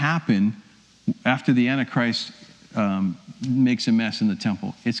going to happen after the Antichrist makes a mess in the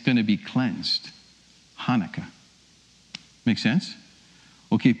temple? It's going to be cleansed. Hanukkah. Make sense?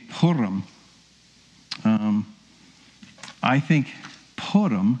 Okay, Purim. I think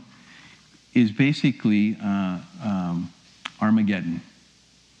Purim is basically Armageddon.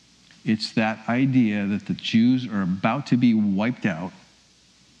 It's that idea that the Jews are about to be wiped out.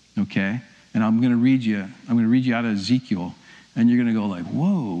 Okay? And I'm going to read you out of Ezekiel. And you're going to go like,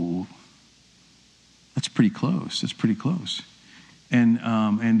 whoa, that's pretty close. That's pretty close.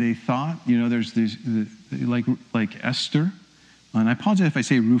 And they thought, there's like Esther. And I apologize if I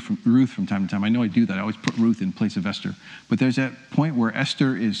say Ruth from time to time. I know I do that. I always put Ruth in place of Esther. But there's that point where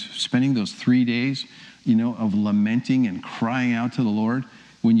Esther is spending those 3 days, of lamenting and crying out to the Lord.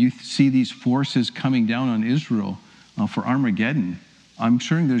 When you see these forces coming down on Israel for Armageddon, I'm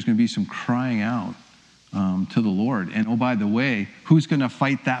sure there's going to be some crying out to the Lord. And oh, by the way, who's going to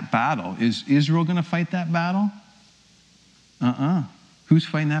fight that battle? Is Israel going to fight that battle? Who's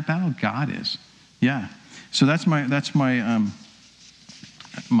fighting that battle? God is. Yeah. So that's my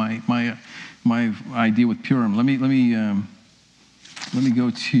idea with Purim.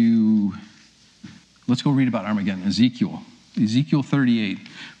 Let's go read about Armageddon. Ezekiel 38,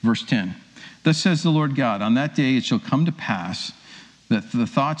 verse 10. Thus says the Lord God, on that day it shall come to pass that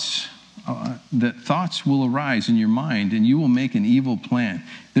thoughts will arise in your mind, and you will make an evil plan.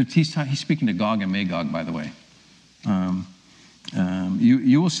 He's speaking to Gog and Magog, by the way.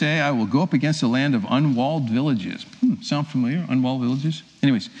 You will say, I will go up against a land of unwalled villages. Sound familiar? Unwalled villages?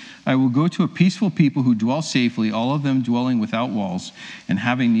 Anyways, I will go to a peaceful people who dwell safely, all of them dwelling without walls and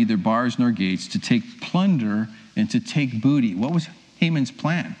having neither bars nor gates, to take plunder and to take booty. What was Haman's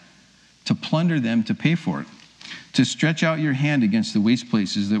plan? To plunder them, to pay for it. To stretch out your hand against the waste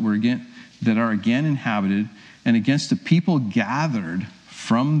places that are again inhabited, and against the people gathered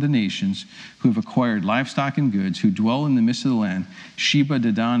from the nations who have acquired livestock and goods, who dwell in the midst of the land. Sheba,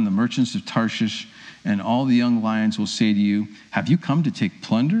 Dedan, the merchants of Tarshish, and all the young lions will say to you, have you come to take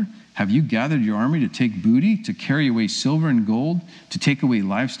plunder? Have you gathered your army to take booty, to carry away silver and gold, to take away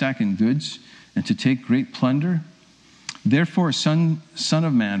livestock and goods, and to take great plunder? Therefore, son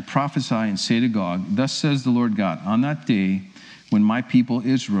of man, prophesy and say to Gog, thus says the Lord God, on that day when my people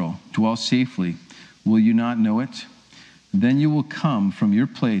Israel dwell safely, will you not know it? Then you will come from your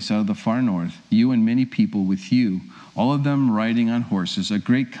place out of the far north, you and many people with you, all of them riding on horses, a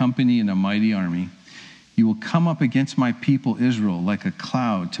great company and a mighty army. You will come up against my people Israel like a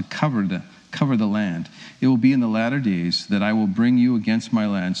cloud to cover the land. It will be in the latter days that I will bring you against my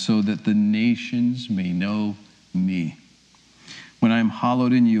land, so that the nations may know me. When I am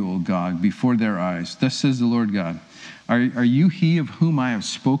hallowed in you, O Gog, before their eyes, thus says the Lord God, are you he of whom I have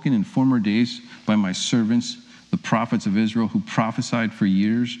spoken in former days by my servants, the prophets of Israel, who prophesied for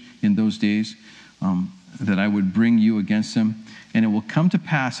years in those days that I would bring you against them? And it will come to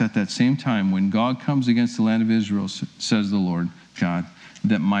pass at that same time, when Gog comes against the land of Israel, says the Lord God,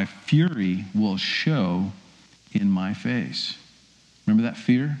 that my fury will show in my face. Remember that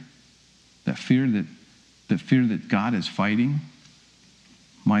fear? That fear that God is fighting?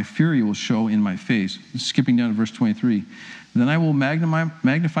 My fury will show in my face. Skipping down to verse 23. Then I will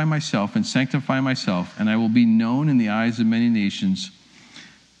magnify myself and sanctify myself, and I will be known in the eyes of many nations.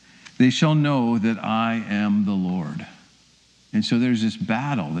 They shall know that I am the Lord. And so there's this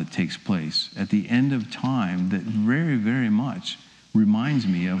battle that takes place at the end of time that very, very much reminds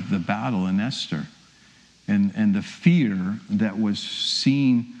me of the battle in Esther and the fear that was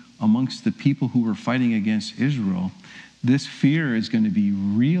seen amongst the people who were fighting against Israel. This fear is going to be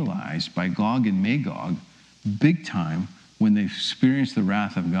realized by Gog and Magog big time when they experience the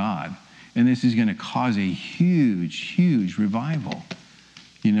wrath of God. And this is going to cause a huge, huge revival.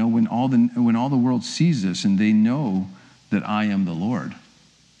 When all the world sees this and they know that I am the Lord.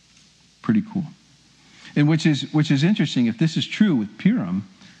 Pretty cool. And which is interesting. If this is true with Purim,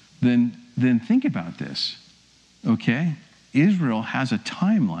 then think about this. Okay? Israel has a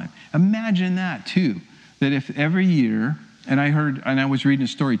timeline. Imagine that too. That if every year, and I was reading a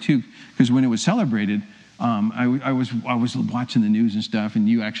story too, because when it was celebrated, I was watching the news and stuff, and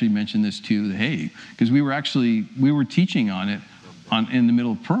you actually mentioned this too. That, hey, because we were teaching on it in the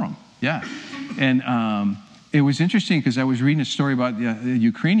middle of Purim. Yeah. And it was interesting because I was reading a story about the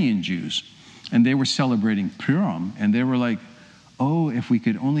Ukrainian Jews, and they were celebrating Purim, and they were like, oh, if we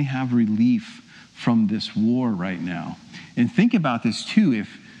could only have relief from this war right now. And think about this too,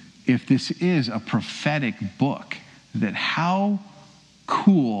 if this is a prophetic book, that how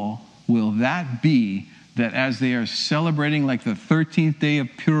cool will that be, that as they are celebrating like the 13th day of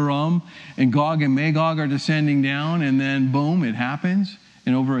Purim, and Gog and Magog are descending down, and then boom, it happens.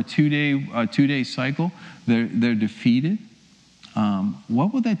 And over a two-day cycle, they're defeated.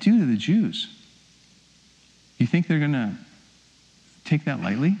 What will that do to the Jews? You think they're going to take that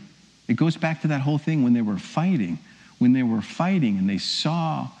lightly? It goes back to that whole thing when they were fighting. When they were fighting and they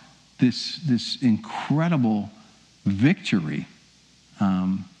saw this incredible victory,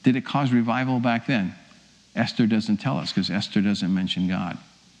 did it cause revival back then? Esther doesn't tell us, because Esther doesn't mention God.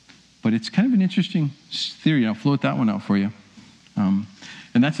 But it's kind of an interesting theory. I'll float that one out for you.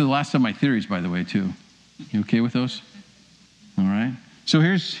 And that's the last of my theories, by the way, too. You okay with those? All right. So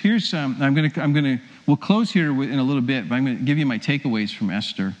we'll close here in a little bit, but I'm going to give you my takeaways from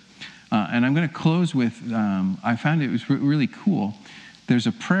Esther. And I'm going to close with, I found it was really cool. There's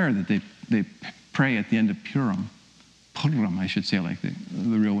a prayer that they pray at the end of Purim. Purim, I should say it like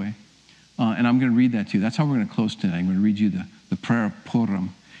the real way. And I'm going to read that to you. That's how we're going to close tonight. I'm going to read you the prayer of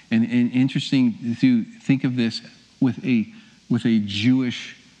Purim. And interesting to think of this with a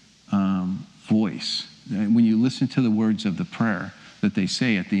Jewish voice. When you listen to the words of the prayer that they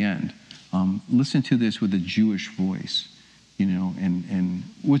say at the end, listen to this with a Jewish voice, and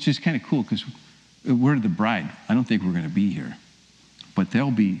which is kind of cool because we're the bride. I don't think we're going to be here, but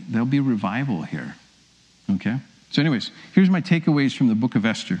there'll be revival here. Okay. So, anyways, here's my takeaways from the book of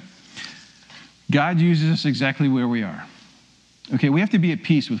Esther. God uses us exactly where we are. Okay, we have to be at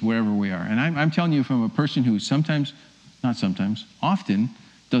peace with wherever we are. And I'm telling you from a person who often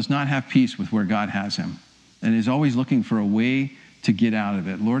does not have peace with where God has him and is always looking for a way to get out of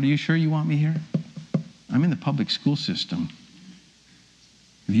it. Lord, are you sure you want me here? I'm in the public school system.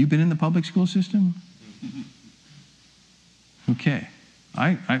 Have you been in the public school system? Okay.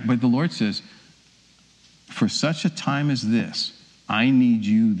 But the Lord says, for such a time as this, I need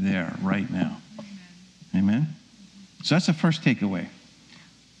you there right now. Amen? So that's the first takeaway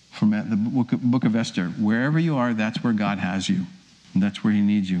from the book of Esther. Wherever you are, that's where God has you. And that's where he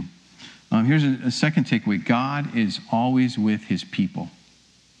needs you. Here's a second takeaway. God is always with his people.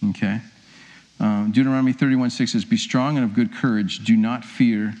 Okay? Deuteronomy 31:6 says, be strong and of good courage. Do not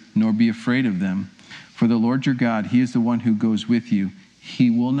fear, nor be afraid of them. For the Lord your God, he is the one who goes with you. He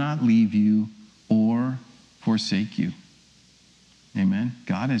will not leave you or forsake you. Amen?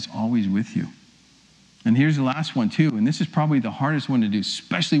 God is always with you. And here's the last one too, and this is probably the hardest one to do,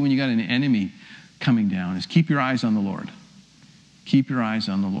 especially when you got an enemy coming down, is keep your eyes on the Lord. Keep your eyes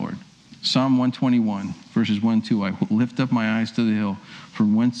on the Lord. Psalm 121, verses 1 and 2, I will lift up my eyes to the hill,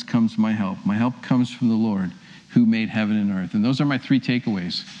 from whence comes my help. My help comes from the Lord, who made heaven and earth. And those are my three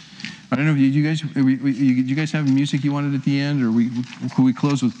takeaways. I don't know, did you guys have music you wanted at the end, or could we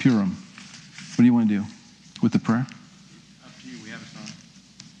close with Purim? What do you want to do? With the prayer? Up to you. We have a song.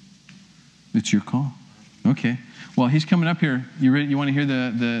 It's your call. Okay. Well, he's coming up here. You ready? You want to hear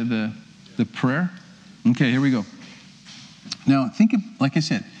the prayer? Okay, here we go. Now, like I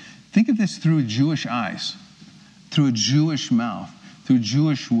said, think of this through Jewish eyes, through a Jewish mouth, through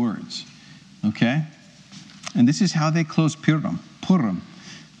Jewish words. Okay? And this is how they close Purim.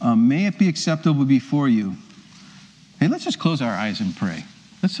 May it be acceptable before you. Hey, let's just close our eyes and pray.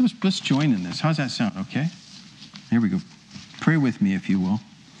 Let's join in this. How's that sound? Okay? Here we go. Pray with me, if you will.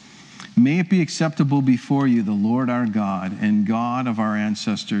 May it be acceptable before you, the Lord our God and God of our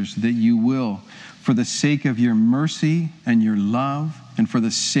ancestors, that you will, for the sake of your mercy and your love, and for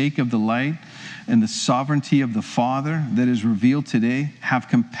the sake of the light and the sovereignty of the Father that is revealed today, have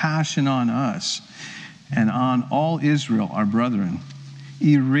compassion on us and on all Israel, our brethren.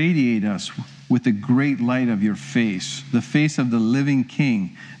 Irradiate us with the great light of your face, the face of the living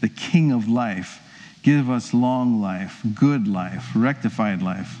King, the King of life. Give us long life, good life, rectified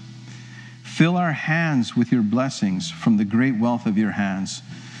life. Fill our hands with your blessings from the great wealth of your hands.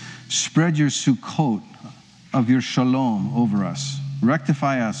 Spread your Sukkot of your shalom over us.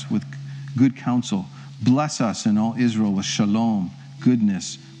 Rectify us with good counsel. Bless us and all Israel with shalom,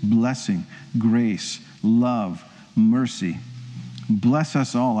 goodness, blessing, grace, love, mercy. Bless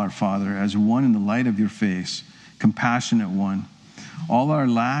us all, our Father, as one in the light of your face, compassionate one. All our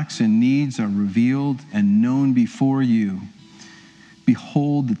lacks and needs are revealed and known before you.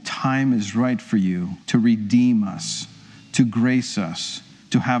 Behold, the time is right for you to redeem us, to grace us,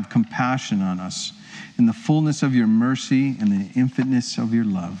 to have compassion on us in the fullness of your mercy and the infiniteness of your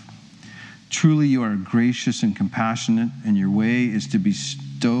love. Truly you are gracious and compassionate, and your way is to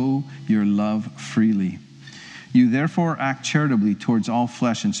bestow your love freely. You therefore act charitably towards all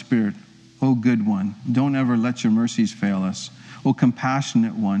flesh and spirit. O good one, don't ever let your mercies fail us. O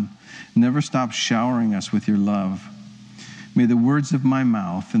compassionate one, never stop showering us with your love. May the words of my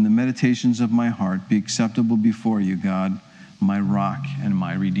mouth and the meditations of my heart be acceptable before you, God, my rock and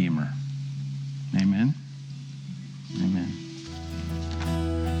my redeemer. Amen.